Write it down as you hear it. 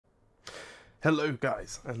Hello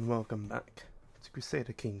guys, and welcome back to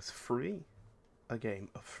Crusader Kings 3, a Game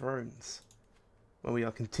of Thrones, where we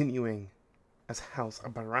are continuing as House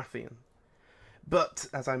Baratheon. But,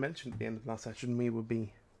 as I mentioned at the end of last session, we will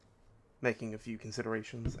be making a few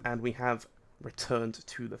considerations, and we have returned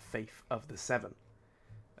to the Faith of the Seven.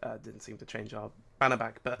 Didn't seem to change our banner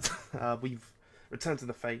back, but we've returned to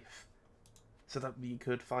the Faith so that we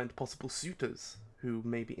could find possible suitors who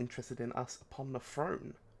may be interested in us upon the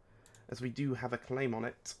throne. As we do have a claim on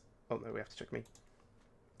it. Oh no, we have to check me.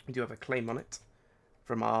 We do have a claim on it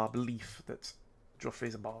from our belief that Joffrey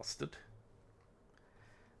is a bastard.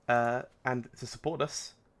 And to support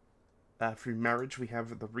us through marriage, we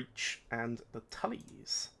have the Reach and the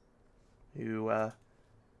Tullys, who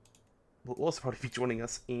will also probably be joining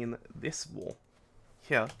us in this war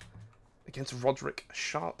here against Roderick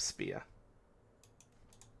Sharpspear.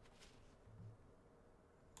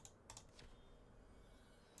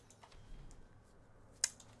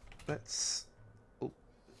 Let's... Oh.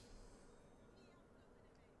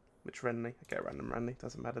 Which Renly? Okay, random Renly.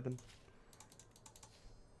 Doesn't matter then.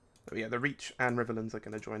 Oh yeah, the Reach and Riverlands are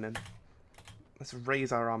going to join in. Let's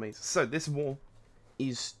raise our armies. So this war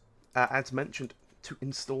is, as mentioned, to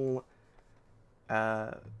install...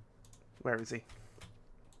 where is he?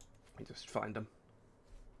 Let me just find him.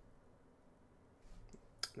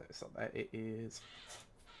 No, it's not there. It is...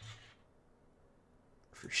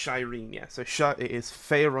 through Shireen, yeah. So it is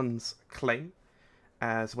Faerun's claim,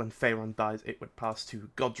 as when Faerun dies, it would pass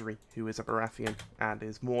to Godry, who is a Baratheon, and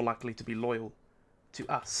is more likely to be loyal to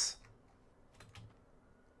us.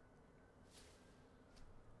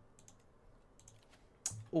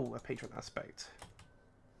 Oh, a patron aspect.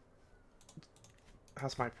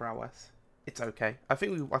 How's my prowess? It's okay. I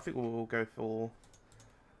think we'll go for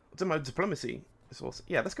diplomacy. Is also,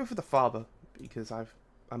 yeah, let's go for the father, because I'm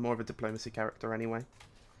more of a diplomacy character anyway.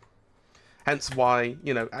 Hence why,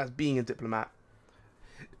 you know, as being a diplomat,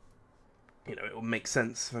 you know, it will make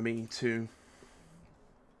sense for me to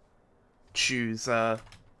choose a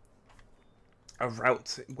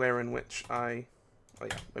route wherein which I, oh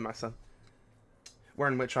yeah, with my son,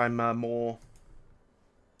 wherein which I'm more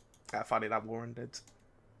fighting that war ended.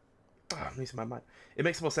 Oh, I'm losing my mind. It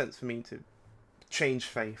makes more sense for me to change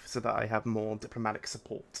faith so that I have more diplomatic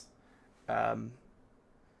support.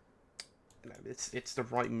 You know, it's the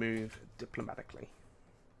right move diplomatically.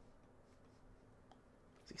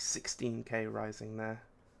 See, 16k rising there.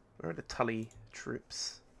 Where are the Tully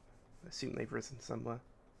troops? I assume they've risen somewhere.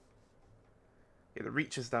 Yeah, the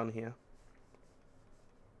Reach is down here.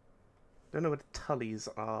 Don't know where the Tullys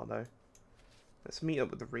are though. Let's meet up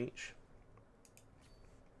with the Reach.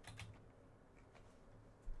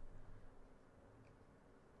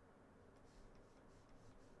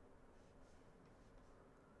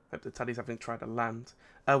 Hope the Tullys haven't tried to land.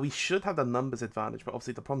 We should have the numbers advantage, but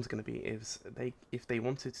obviously the problem's going to be is if they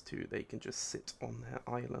wanted to, they can just sit on their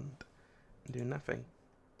island and do nothing.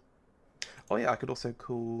 Oh yeah, I could also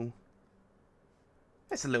call...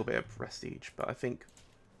 It's a little bit of prestige, but I think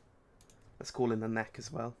let's call in the neck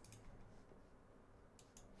as well.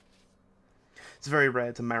 It's very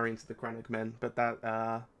rare to marry into the Crannog men, but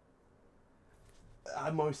that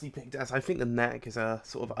I mostly picked as I think the neck is a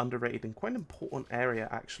sort of underrated and quite important area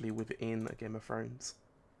actually within a Game of Thrones.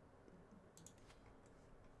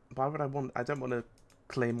 Why would I want? I don't want to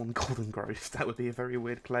claim on Golden Growth. That would be a very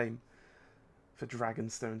weird claim for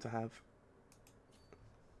Dragonstone to have.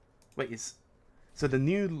 Wait, so the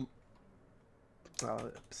new?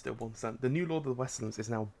 Still 1%. The new Lord of the Westeros is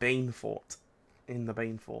now Banefort in the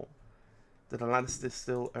Banefort. Do the Lannisters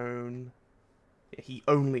still own? Yeah, he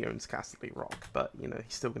only owns Casterly Rock, but, you know,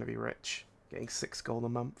 he's still going to be rich. Getting 6 gold a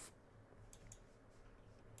month.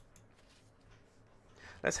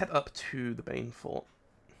 Let's head up to the Banefort.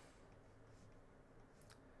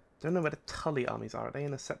 Don't know where the Tully armies are. Are they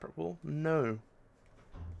in a separate wall? No.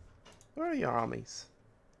 Where are your armies?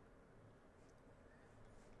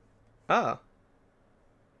 Ah.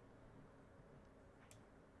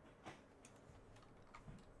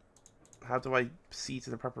 How do I see to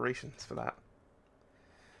the preparations for that?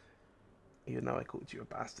 Even though I called you a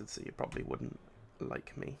bastard, so you probably wouldn't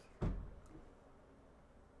like me.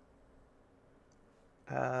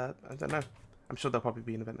 I don't know. I'm sure there'll probably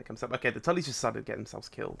be an event that comes up. Okay, the Tullys just started getting themselves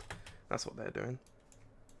killed. That's what they're doing.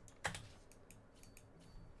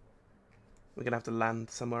 We're going to have to land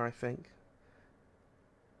somewhere, I think.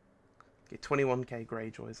 Okay, 21k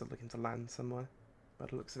Greyjoys are looking to land somewhere, by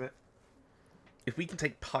the looks of it. If we can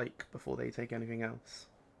take Pyke before they take anything else,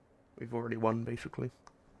 we've already won, basically.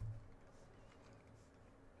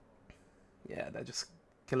 Yeah, they're just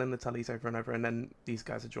killing the Tullys over and over, and then these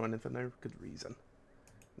guys are joining for no good reason.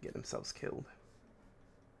 get themselves killed.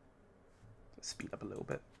 Let's speed up a little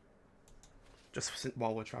bit. Just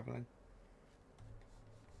while we're traveling.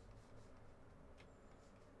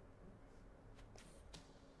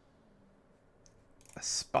 A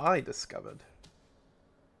spy discovered.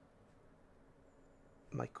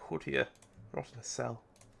 My courtier rot in a cell.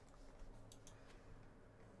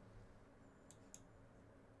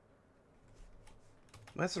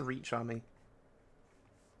 Where's the Reach army?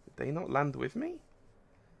 Did they not land with me?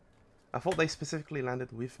 I thought they specifically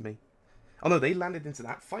landed with me. Oh no, they landed into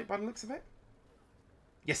that fight by the looks of it?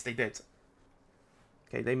 Yes, they did.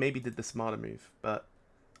 Okay, they maybe did the smarter move, but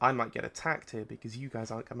I might get attacked here because you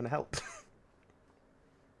guys aren't coming to help.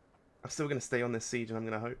 I'm still going to stay on this siege and I'm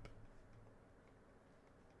going to hope.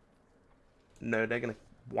 No, they're going to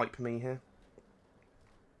wipe me here.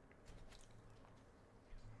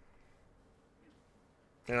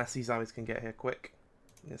 Unless these armies can get here quick.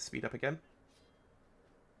 I'm going to speed up again.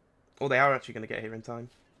 Oh, they are actually going to get here in time.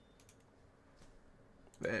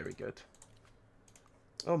 Very good.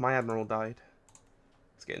 Oh, my admiral died.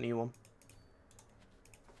 Let's get a new one.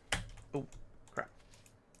 Oh, crap.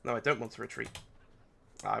 No, I don't want to retreat.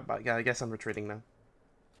 But yeah, I guess I'm retreating now.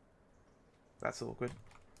 That's awkward.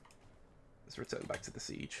 Let's return back to the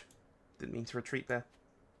siege. Didn't mean to retreat there.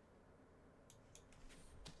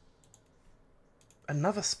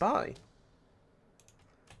 Another spy?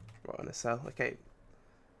 Right on a cell. Okay.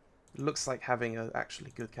 Looks like having an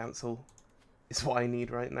actually good council is what I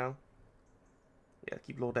need right now. Yeah,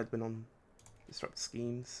 keep Lord Edwin on disrupt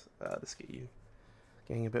schemes. Let's get you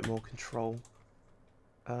getting a bit more control.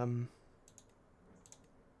 Don't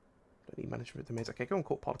need management domains. Okay, go on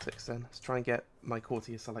court politics then. Let's try and get my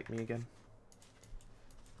courtiers to like me again.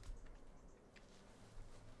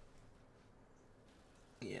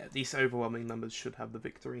 Yeah, these overwhelming numbers should have the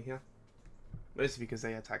victory here. Mostly because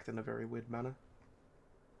they attacked in a very weird manner.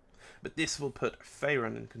 But this will put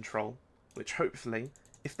Faerun in control, which hopefully,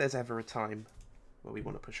 if there's ever a time where we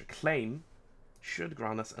want to push a claim, should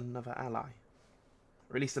grant us another ally.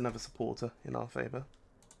 Or at least another supporter in our favour.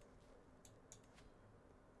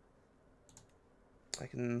 I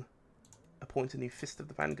can appoint a new Fist of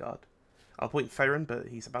the Vanguard. I'll appoint Faerun, but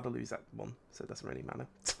he's about to lose that one, so it doesn't really matter.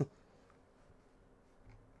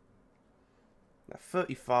 Now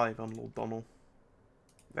 35 on Lord Donald.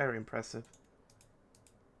 Very impressive.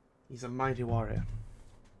 He's a mighty warrior.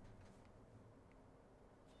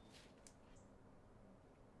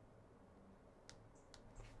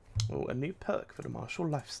 Oh, a new perk for the martial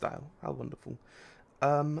lifestyle. How wonderful.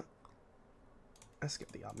 Let's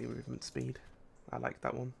get the army movement speed. I like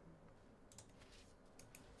that one.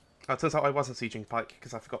 Oh, it turns out I wasn't sieging Pyke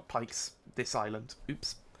because I forgot Pyke's this island.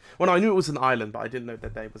 Oops. Well, no, I knew it was an island, but I didn't know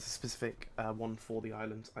that there was a specific one for the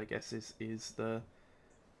island, I guess is the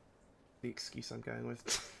excuse I'm going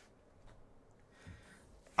with.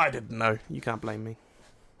 I didn't know. You can't blame me.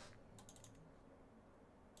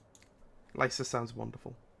 Lysa sounds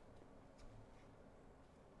wonderful.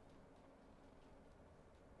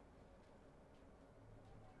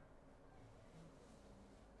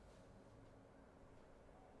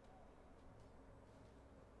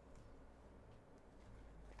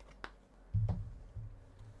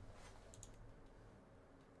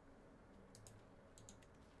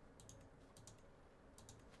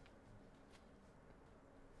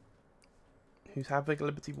 Who's having a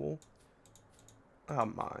Liberty War? Oh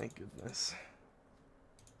my goodness.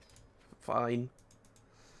 Fine.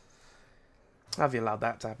 Have you allowed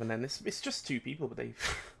that to happen then? It's just two people, but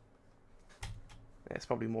they've... yeah, it's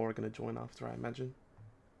probably more are going to join after, I imagine.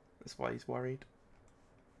 That's why he's worried.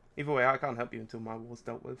 Either way, I can't help you until my war's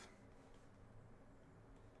dealt with.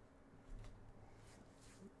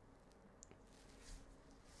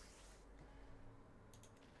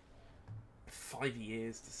 "5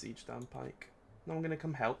 years to siege down Pyke. No one going to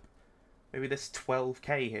come help. Maybe this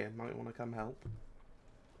 12k here might want to come help.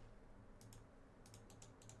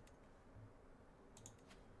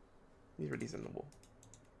 He's really in the war.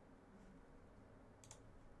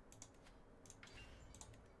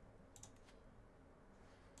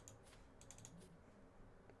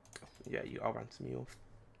 Yeah, you are ransom me off.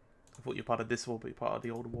 I thought you were part of this war, but you're part of the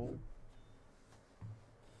old war.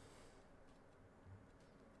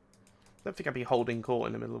 Don't think I'd be holding court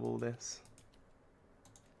in the middle of all this.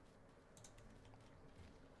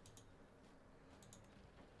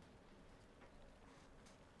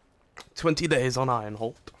 "20 days on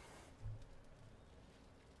Ironholt."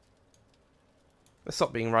 Let's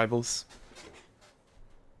stop being rivals.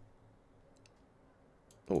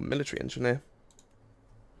 Oh, military engineer.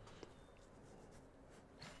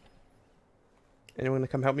 Anyone to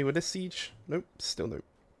come help me with this siege? Nope, still nope.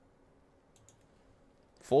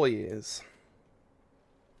 4 years.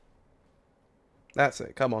 That's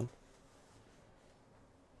it, come on.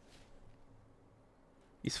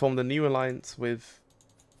 He's formed a new alliance with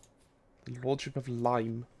the Lordship of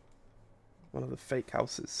Lyme, one of the fake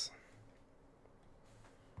houses.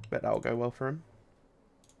 Bet that'll go well for him.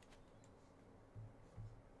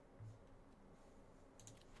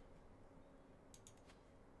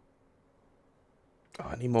 Oh,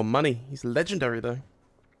 I need more money. He's legendary though.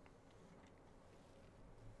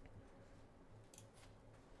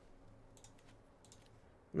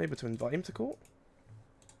 Maybe to invite him to court?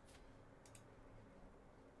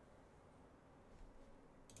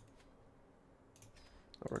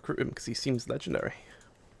 I'll recruit him because he seems legendary.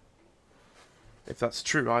 If that's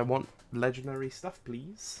true, I want legendary stuff,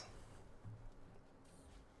 please.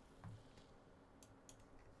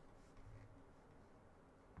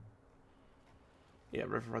 Yeah,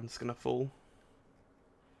 Riverrun's gonna fall.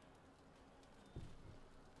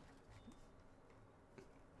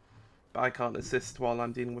 But I can't assist while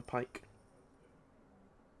I'm dealing with Pyke.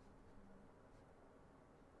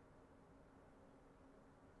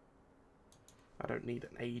 I don't need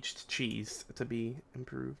an aged cheese to be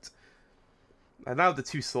improved. I now have the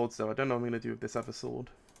 2 swords though. I don't know what I'm going to do with this other sword.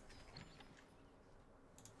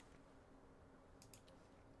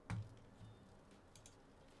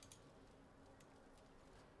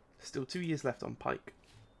 Still 2 years left on Pyke.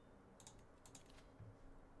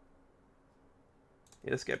 Yeah,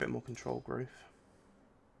 let's get a bit more control growth.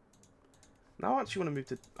 Now I actually want to move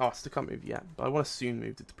to... Oh, I still can't move yet, but I want to soon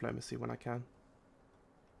move to diplomacy when I can.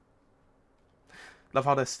 Love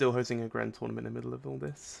how they're still hosting a grand tournament in the middle of all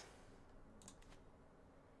this.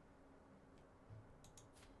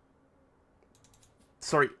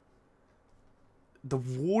 Sorry. The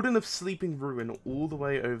Warden of Sleeping Ruin all the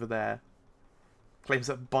way over there claims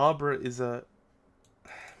that Barbara is a...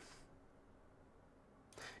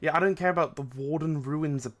 Yeah, I don't care about the Warden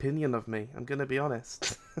Ruin's opinion of me. I'm gonna be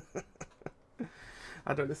honest.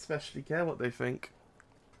 I don't especially care what they think.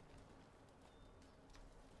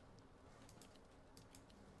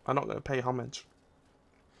 I'm not gonna pay homage.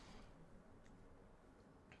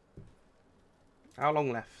 How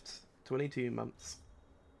long left? 22 months.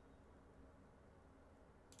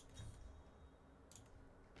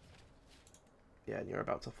 Yeah, and you're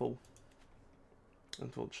about to fall.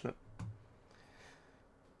 Unfortunate.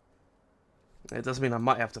 It does mean I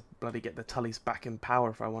might have to bloody get the Tullys back in power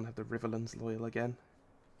if I want to have the Riverlands loyal again.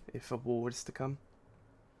 If a war is to come.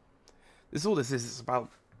 All this is about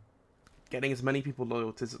getting as many people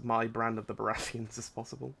loyal to my brand of the Baratheons as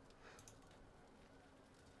possible.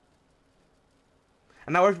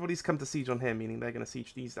 And now everybody's come to siege on here, meaning they're going to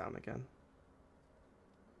siege these down again.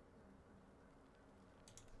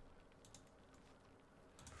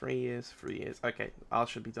 3 years, 3 years. Okay, I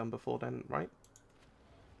should be done before then, right?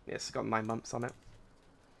 Yes, it's got 9 months on it.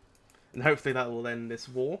 And hopefully that will end this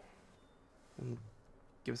war. And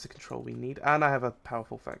give us the control we need. And I have a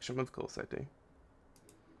powerful faction, of course I do.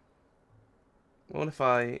 What if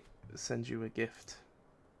I send you a gift?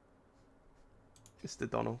 Mr.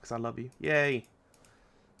 Donald, because I love you. Yay!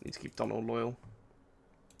 Need to keep Donald loyal.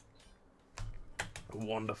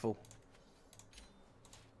 Wonderful.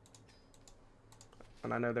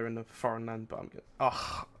 And I know they're in the foreign land, but I'm good.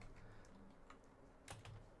 Oh.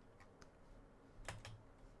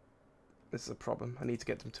 This is a problem. I need to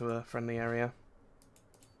get them to a friendly area.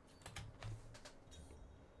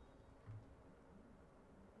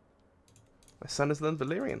 My son has learned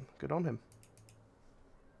Valyrian. Good on him.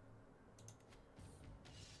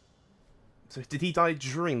 So did he die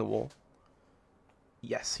during the war?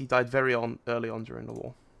 Yes, he died very early on during the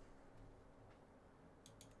war.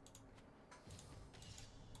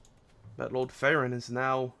 But Lord Farron is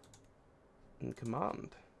now in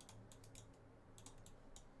command.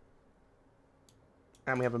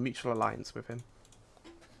 And we have a mutual alliance with him.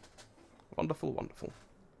 Wonderful, wonderful.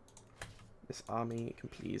 This army can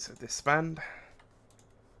please disband.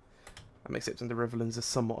 I'm accepting the Riverlands is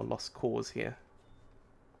somewhat a lost cause here.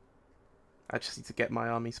 I just need to get my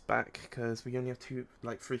armies back because we only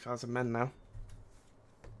have 3,000 men now.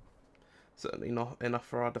 Certainly not enough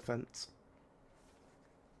for our defense.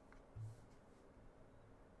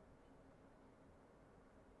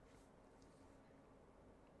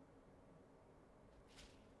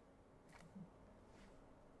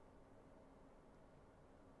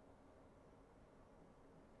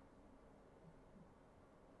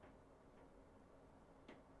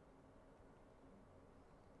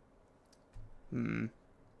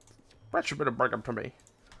 That should be a bring up to me.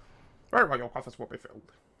 Very well, your coffers will be filled.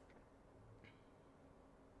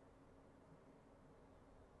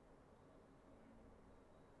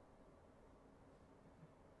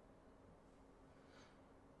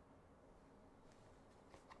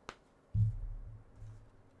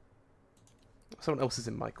 Someone else is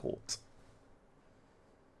in my court.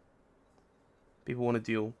 People want to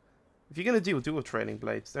duel. If you're going to duel training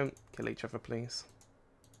blades. Don't kill each other, please.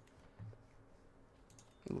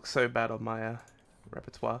 It looks so bad on my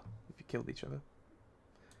repertoire if you killed each other.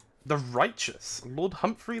 The Righteous. Lord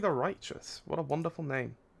Humfrey the Righteous. What a wonderful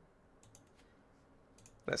name.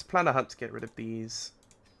 Let's plan a hunt to get rid of these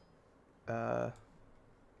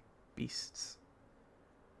beasts.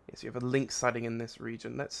 Yes, you have a lynx sighting in this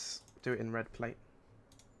region. Let's do it in red plate.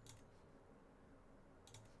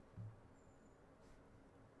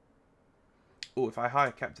 Oh, if I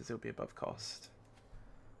hire captives, it'll be above cost.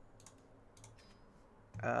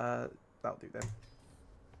 That'll do then.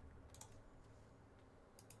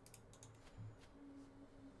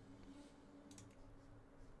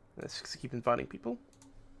 Let's just keep inviting people.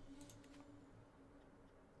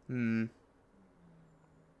 I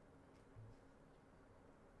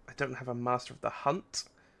don't have a Master of the Hunt.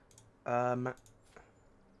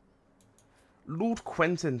 Lord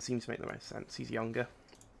Quentin seems to make the most sense. He's younger.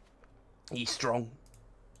 He's strong.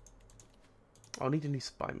 I'll need a new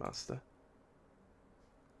Spy Master.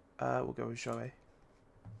 We'll go with Joey.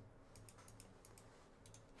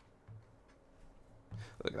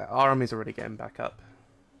 Look at that. Our army's already getting back up.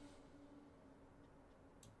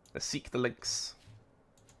 Let's seek the links.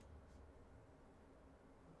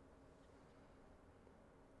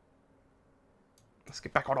 Let's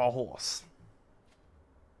get back on our horse.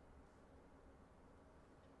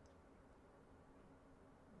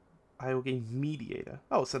 I will gain Mediator.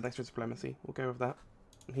 Oh, it's an extra diplomacy. We'll go with that.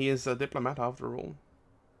 He is a diplomat after all.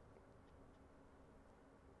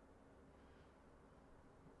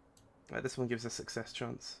 This one gives a success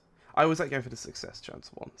chance. I always like going for the success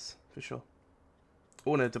chance once, for sure.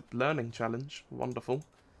 Oh, and a learning challenge. Wonderful.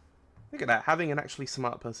 Look at that. Having an actually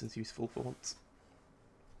smart person is useful for once.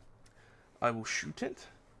 I will shoot it.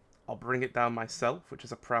 I'll bring it down myself, which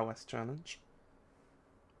is a prowess challenge.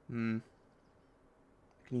 I can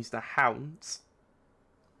use the hounds.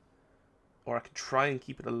 Or I could try and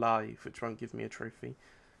keep it alive, which won't give me a trophy.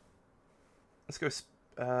 Let's go...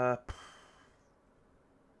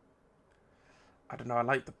 I don't know, I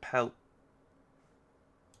like the pelt.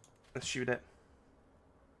 Let's shoot it.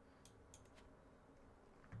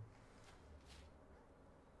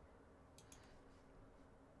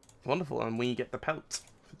 Wonderful, and we get the pelt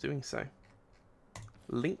for doing so.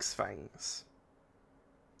 Lynx Fangs.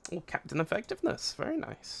 Oh, Captain Effectiveness. Very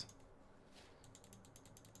nice.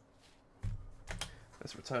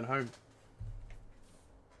 Let's return home.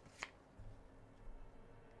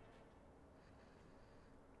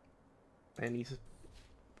 And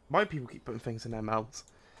why people keep putting things in their mouths?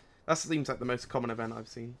 That seems like the most common event I've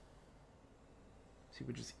seen.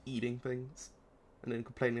 People just eating things and then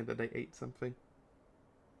complaining that they ate something.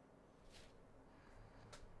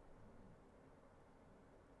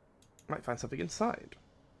 Might find something inside.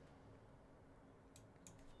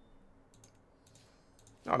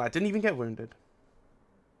 Oh, and I didn't even get wounded.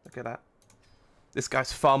 Look at that. This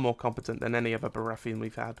guy's far more competent than any other Baratheon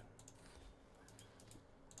we've had.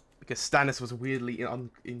 Because Stannis was weirdly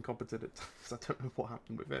incompetent at times. I don't know what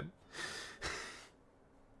happened with him.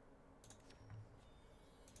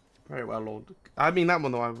 Very well, Lord. I mean, that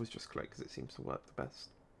one though I was just click because it seems to work the best.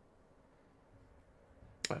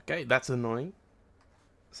 Okay, that's annoying.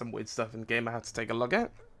 Some weird stuff in game I have to take a look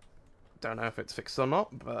at. Don't know if it's fixed or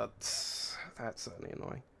not, but that's certainly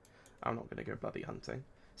annoying. I'm not going to go bloody hunting.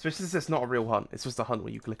 Especially since it's not a real hunt. It's just a hunt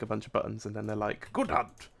where you click a bunch of buttons and then they're like, good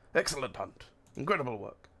hunt, excellent hunt, incredible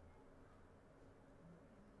work.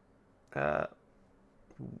 I'm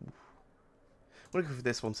going to go for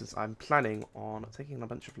this one since I'm planning on taking a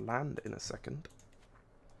bunch of land in a second.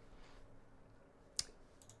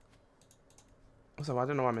 Also, I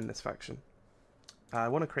don't know why I'm in this faction. I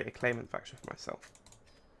want to create a claimant faction for myself.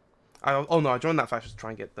 Oh no, I joined that faction to try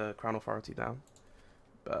and get the Crown Authority down.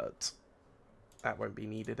 But that won't be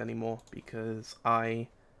needed anymore because I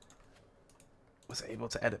was able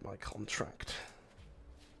to edit my contract.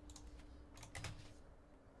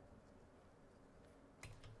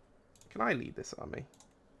 Can I lead this army?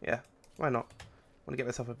 Yeah, why not? Want to get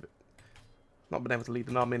myself a bit... Not been able to lead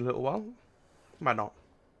an army in a little while. Why not?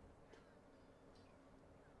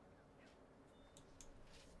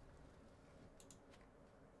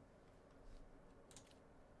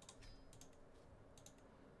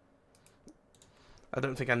 I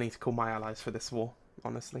don't think I need to call my allies for this war,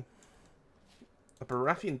 honestly. A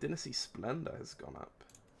Baratheon Dynasty Splendor has gone up.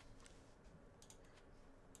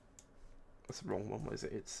 That's the wrong one, what is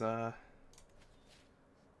it? It's,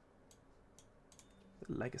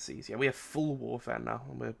 Legacies. Yeah, we have full warfare now,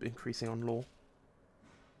 and we're increasing on law.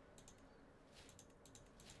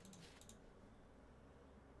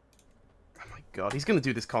 god, he's gonna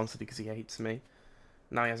do this constantly because he hates me.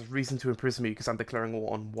 Now he has a reason to imprison me because I'm declaring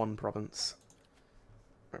war on one province.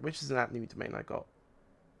 Right, which is that new domain I got?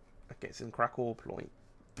 Okay, it's in Krakow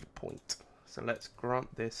Point. So let's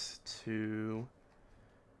grant this to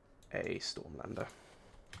a Stormlander.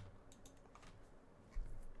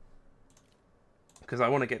 Because I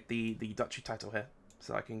want to get the duchy title here.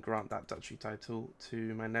 So I can grant that duchy title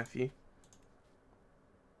to my nephew.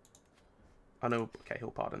 I know, okay,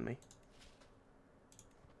 he'll pardon me.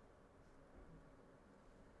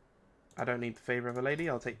 I don't need the favour of a lady,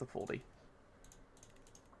 I'll take the 40.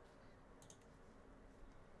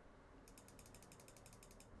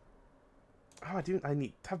 Oh,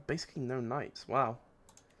 I have basically no knights. Wow.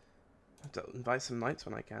 I have to invite some knights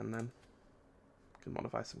when I can then. Can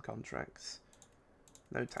modify some contracts.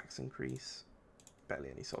 No tax increase. Barely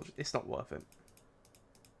any soldiers. It's not worth it.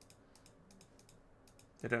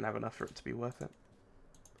 They don't have enough for it to be worth it.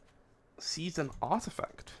 Seized an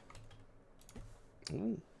artifact.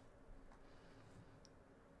 Ooh.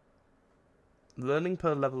 Learning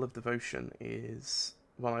per level of devotion is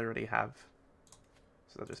one I already have.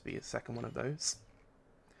 So that'll just be a second one of those.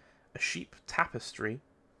 A sheep tapestry.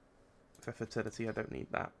 For fertility, I don't need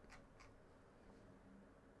that.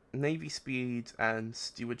 Navy speed and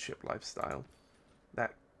stewardship lifestyle.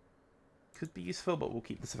 That could be useful, but we'll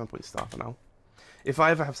keep the 7-point star for now. If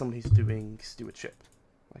I ever have someone who's doing stewardship,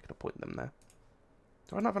 I could appoint them there.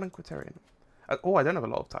 Do I not have an Inquisitorian? Oh, I don't have a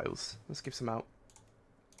lot of tiles. Let's give some out.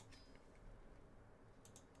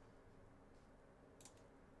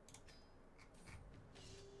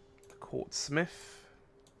 Court Smith.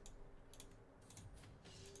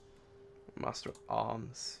 Master of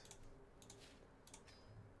Arms.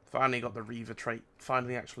 Finally got the Reaver trait.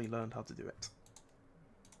 Finally actually learned how to do it.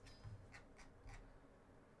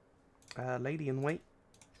 Lady in Wait.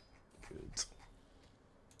 Good.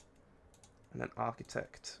 And then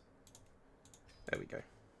Architect. There we go.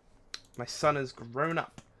 My son has grown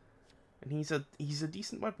up. And he's a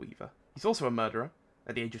decent web weaver. He's also a murderer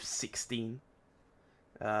at the age of 16.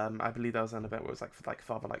 I believe that was an event where it was like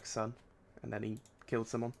father like son. And then he killed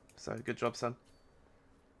someone. So good job, son.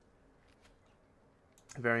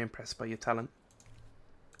 Very impressed by your talent.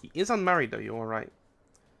 He is unmarried though, you're alright.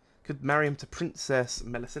 Could marry him to Princess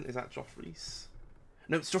Millicent. Is that Joffrey's?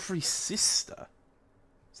 No, it's Joffrey's sister.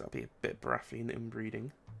 So that'll be a bit Baratheon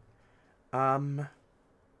inbreeding. There's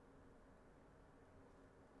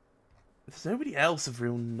nobody else of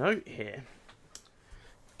real note here.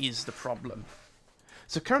 Is the problem.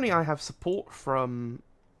 So currently I have support from,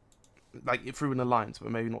 like, through an alliance,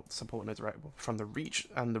 but maybe not support in a direct, from the Reach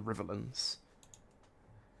and the Riverlands.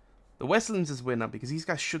 The Westlands is winner because these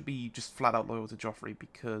guys should be just flat out loyal to Joffrey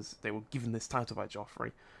because they were given this title by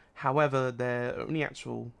Joffrey. However, their only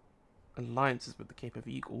actual alliances with the Cape of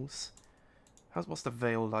Eagles. What's the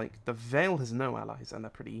Vale like? The Vale has no allies and they're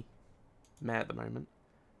pretty meh at the moment.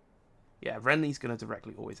 Yeah, Renly's going to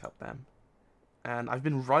directly always help them. And I've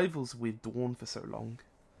been rivals with Dawn for so long.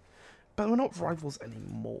 But we're not rivals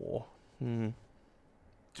anymore. Do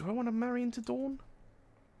I want to marry into Dawn?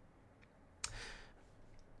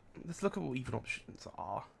 Let's look at what even options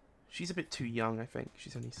are. She's a bit too young, I think.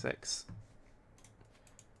 She's only 6.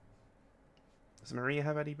 Does Maria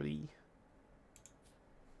have anybody?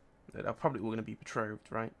 They're probably all going to be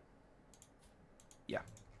betrothed, right? Yeah,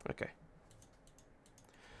 okay.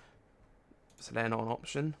 So they're not an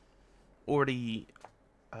option. Already,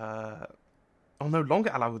 oh, no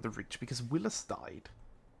longer allied with the Reach because Willis died.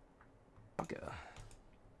 Bugger.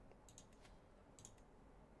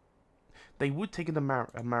 They would take in a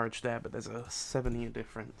marriage there, but there's a 7-year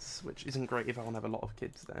difference, which isn't great if I want to have a lot of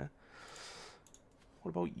kids there. What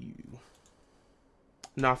about you?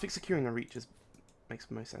 No, I think securing a Reach makes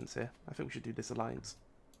the most sense here. I think we should do this alliance.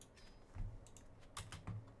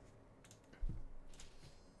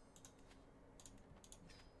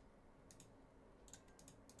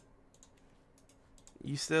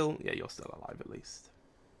 You still? Yeah, you're still alive at least.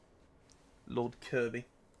 Lord Kirby.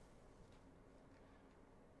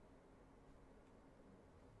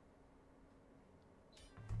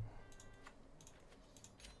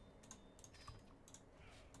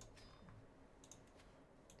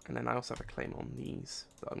 And then I also have a claim on these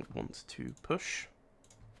that I want to push.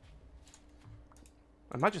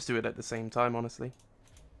 I might just do it at the same time, honestly.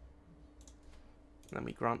 And then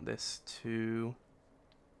we grant this to...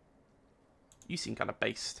 You seem kind of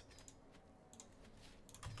based.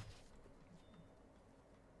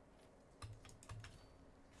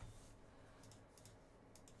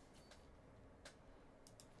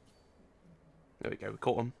 There we go, we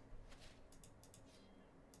caught him.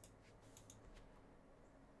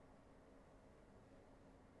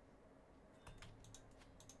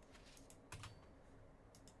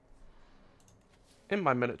 in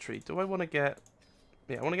my military, do I want to get...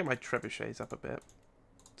 Yeah, I want to get my trebuchets up a bit.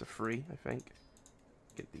 To 3, I think.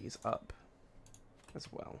 Get these up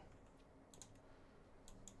as well.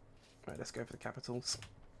 Right, let's go for the capitals.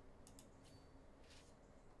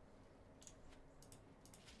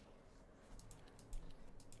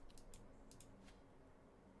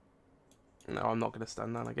 No, I'm not going to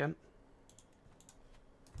stand down again.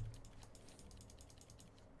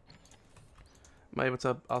 Am I able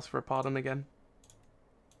to ask for a pardon again?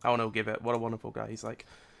 Oh, no, give it. What a wonderful guy. He's like,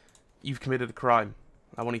 you've committed a crime.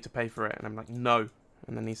 I want you to pay for it. And I'm like, no.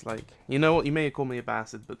 And then he's like, you know what? You may have called me a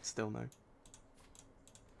bastard, but still no.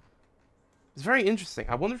 It's very interesting.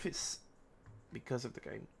 I wonder if it's because of the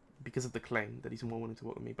game, because of the claim that he's more willing to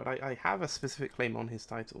work with me. But I have a specific claim on his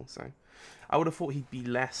title, so I would have thought he'd be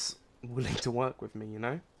less willing to work with me, you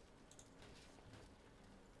know?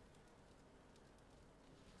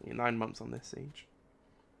 Yeah, 9 months on this siege.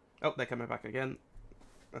 Oh, they're coming back again.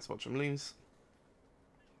 Let's watch them lose.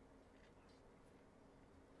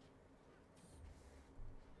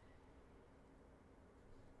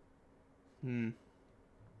 Let's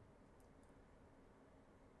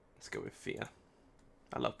go with fear.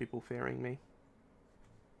 I love people fearing me.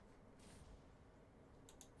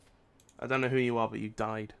 I don't know who you are, but you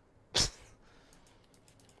died.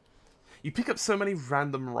 You pick up so many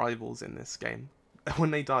random rivals in this game. And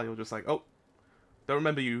when they die, you're just like, oh, don't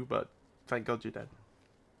remember you, but thank God you're dead.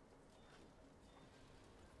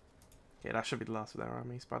 Yeah, that should be the last of their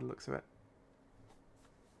armies by the looks of it.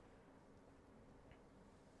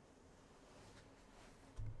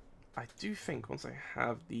 I do think once I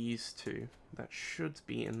have these two, that should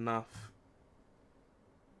be enough.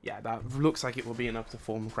 Yeah, that looks like it will be enough to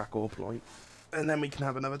form Krakow Point. And then we can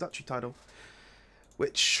have another duchy title.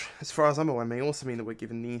 Which, as far as I'm aware, may also mean that we're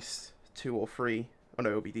given these 2 or 3. Oh no,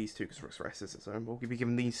 it'll be these 2 because Westeros is its own. We'll be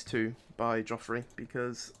given these 2 by Joffrey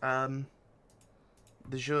because, the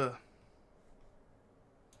jure.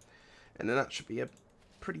 And then that should be a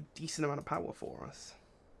pretty decent amount of power for us.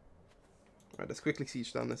 Right, let's quickly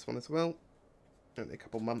siege down this one as well. Only a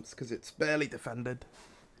couple months because it's barely defended.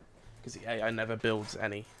 Because the AI never builds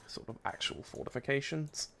any sort of actual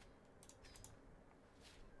fortifications.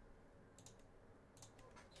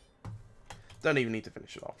 Don't even need to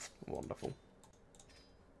finish it off. Wonderful.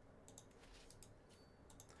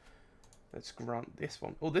 Let's grant this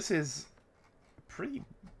one. Oh, this is a pretty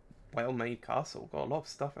well-made castle. Got a lot of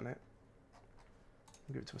stuff in it.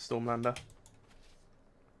 I'll give it to a Stormlander.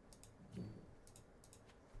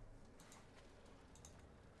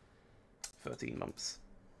 "13 months.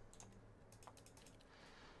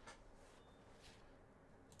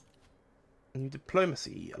 New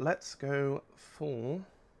diplomacy. Let's go for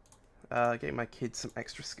getting my kids some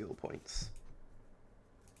extra skill points.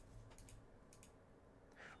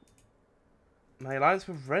 My alliance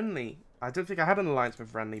with Renly. I don't think I had an alliance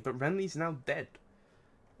with Renly, but Renly's now dead.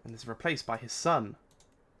 And is replaced by his son,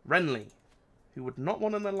 Renly, who would not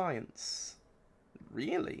want an alliance.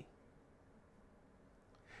 Really?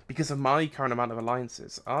 Because of my current amount of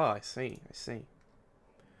alliances. Ah, I see, I see.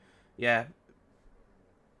 Yeah.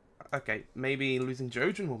 Okay, maybe losing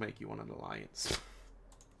Jojen will make you want an alliance.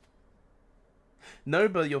 No,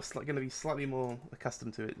 but you're going to be slightly more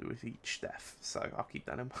accustomed to it with each death, so I'll keep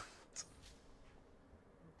that in mind.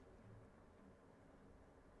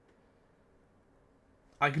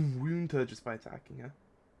 I can wound her just by attacking her.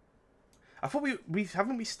 I thought we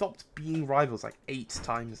haven't we stopped being rivals like 8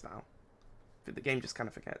 times now. I think the game just kind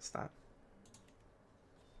of forgets that.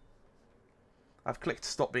 I've clicked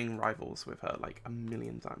stop being rivals with her like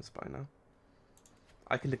 1,000,000 times by now.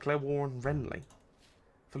 I can declare war on Renly.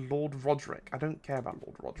 For Lord Roderick. I don't care about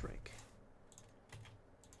Lord Roderick.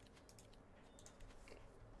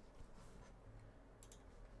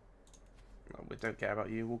 No, we don't care about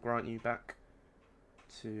you. We'll grant you back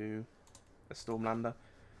to a Stormlander.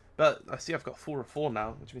 But I see I've got 4 of 4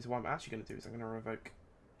 now, which means what I'm actually going to do is I'm going to revoke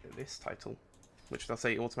this title, which they'll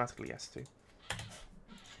say automatically yes to.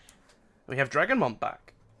 We have Dragonmont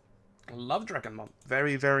back. I love Dragonmont.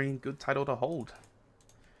 Very, very good title to hold.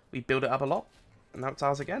 We build it up a lot, and now it's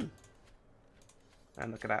ours again.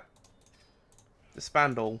 And look at that. The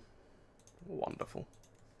Spandal. Wonderful.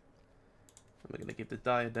 And we're going to give the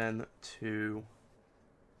Diadem to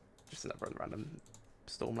just another random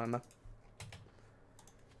Stormlander.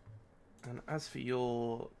 And as for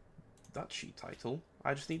your duchy title,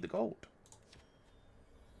 I just need the gold.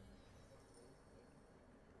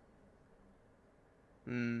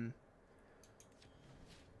 Okay,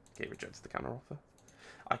 rejects the counter offer.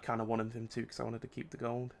 I kind of wanted him to because I wanted to keep the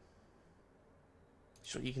gold.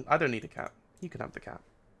 Sure, you can. I don't need a cap. You can have the cap.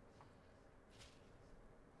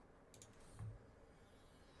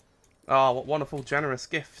 Oh, what wonderful, generous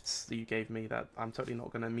gifts that you gave me that I'm totally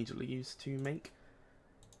not going to immediately use to make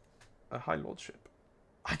a High Lordship.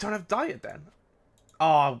 I don't have Diadem.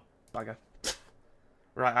 Oh, bugger.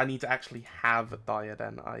 Right, I need to actually have a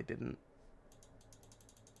Diadem. I didn't.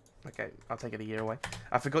 Okay, I'll take it a year away.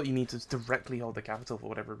 I forgot you need to directly hold the capital for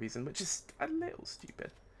whatever reason, which is a little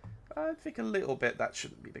stupid. I think a little bit that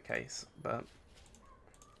shouldn't be the case, but...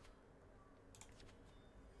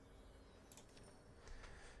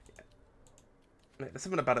 yeah. There's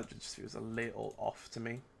something about it that just feels a little off to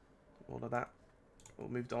me. All of that. We'll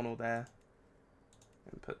move Donald there.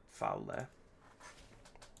 And put Fowl there.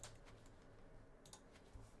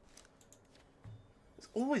 It's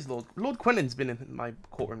always Lord Quentin's been in my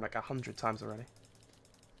courtroom like 100 times already.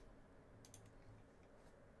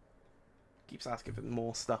 Keeps asking for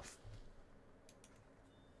more stuff.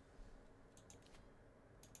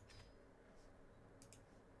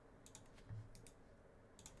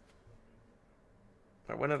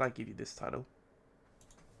 Right, when did I give you this title?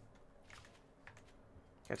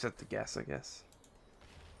 I just have to guess, I guess.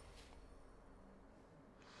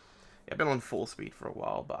 Yeah, I've been on 4 speed for a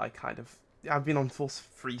while, but I've been on full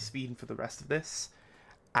 3 speed for the rest of this,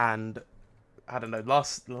 and I don't know, the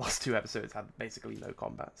last 2 episodes had basically no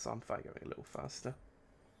combat, so I'm fine going a little faster.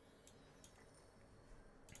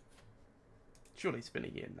 Surely it's been a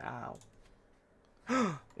year now.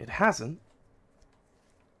 It hasn't.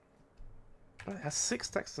 It has 6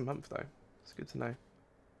 texts a month though. It's good to know.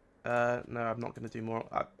 No, I'm not going to do more.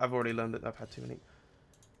 I've already learned that I've had too many.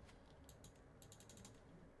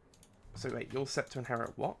 So wait, you're set to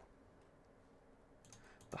inherit what?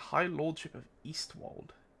 The High Lordship of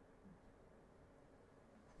Eastwold.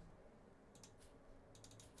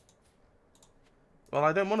 Well,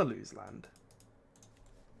 I don't want to lose land.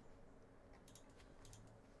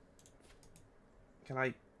 Can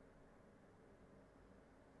I...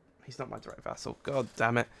 He's not my direct vassal. God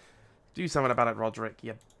damn it. Do something about it, Roderick,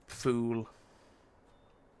 you fool.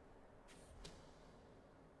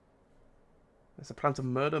 There's a plan to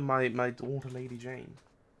murder my daughter, Lady Jane.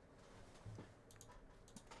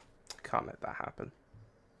 Can't let that happen.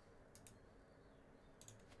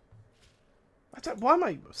 Why am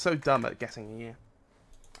I so dumb at guessing a year?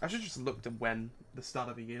 I should just looked at when the start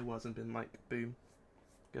of the year was and been like, boom,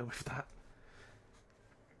 go with that.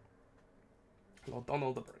 Lord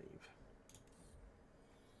Donald the Brave.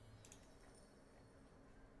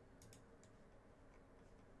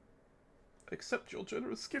 Accept your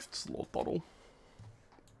generous gifts, Lord Donald.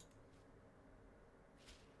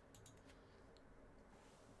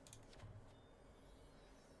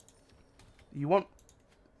 You want...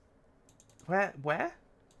 Where?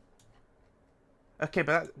 Okay,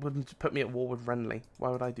 but that wouldn't put me at war with Renly. Why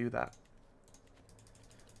would I do that?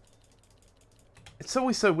 It's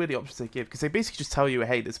always so weird the options they give, because they basically just tell you,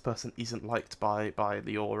 hey, this person isn't liked by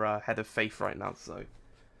your head of faith right now, so...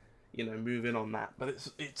 You know, moving on that. But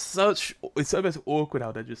it's so much awkward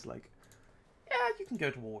how they're just like, yeah, you can go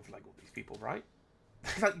to war with like all these people, right?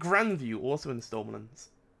 Like Grandview, also in the Stormlands.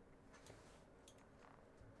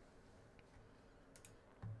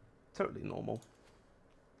 Totally normal.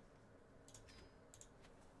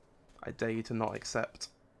 I dare you to not accept.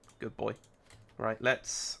 Good boy. Right,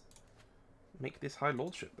 let's make this High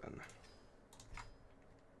Lordship then.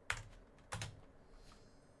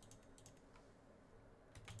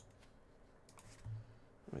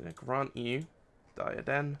 I'm going to grant you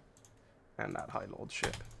Diadem and that High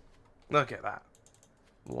Lordship. Look at that.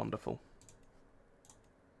 Wonderful.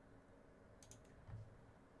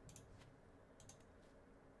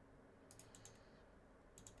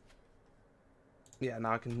 Yeah,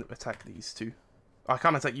 now I can attack these two. I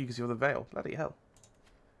can't attack you because you're the Vale. Bloody hell.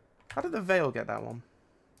 How did the Vale get that one?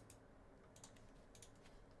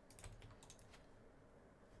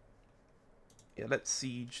 Yeah, let's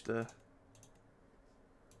siege the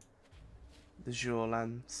Jure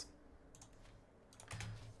lands.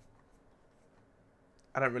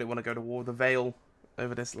 I don't really want to go to war with the Vale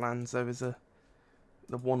over this land, so there's the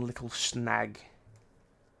one little snag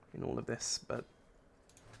in all of this, but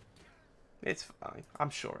it's fine.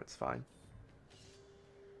 I'm sure it's fine.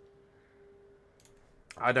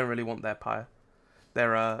 I don't really want their pyre,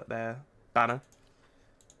 their banner.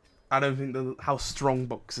 I don't think the House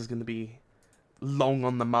Strongbooks is going to be long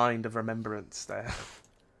on the mind of remembrance there.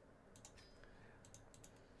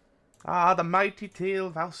 Ah, the mighty tale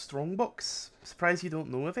of House Strongbooks. Surprised you don't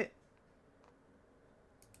know of it.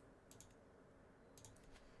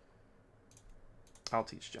 I'll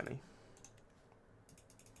teach Jenny.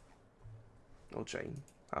 Or Jane,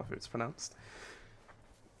 however it's pronounced.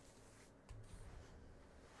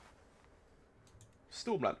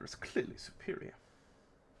 Stormlander is clearly superior.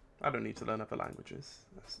 I don't need to learn other languages.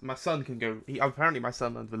 My son can go... apparently my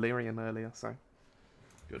son learned Valyrian earlier, so...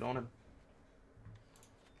 Good on him.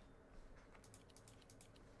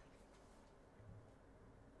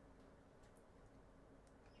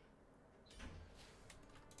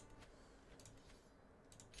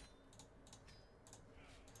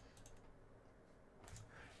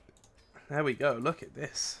 There we go, look at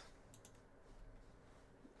this.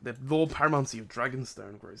 The Lord Paramountcy of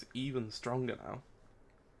Dragonstone grows even stronger now.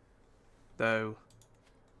 Though,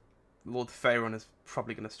 Lord Faerun is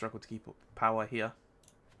probably going to struggle to keep up power here.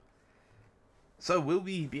 So will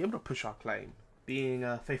we be able to push our claim? Being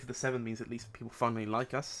Faith of the Seven means at least people finally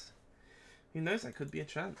like us. Who knows, that could be a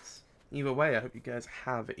chance. Either way, I hope you guys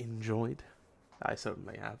have enjoyed. I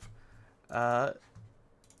certainly have.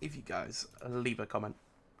 If you guys leave a comment.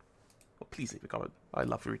 Well, please leave a comment. I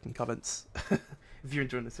love reading comments. If you're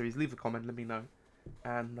enjoying the series, leave a comment, let me know.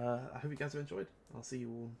 And I hope you guys have enjoyed. I'll see you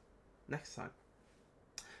all next time.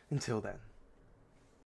 Until then.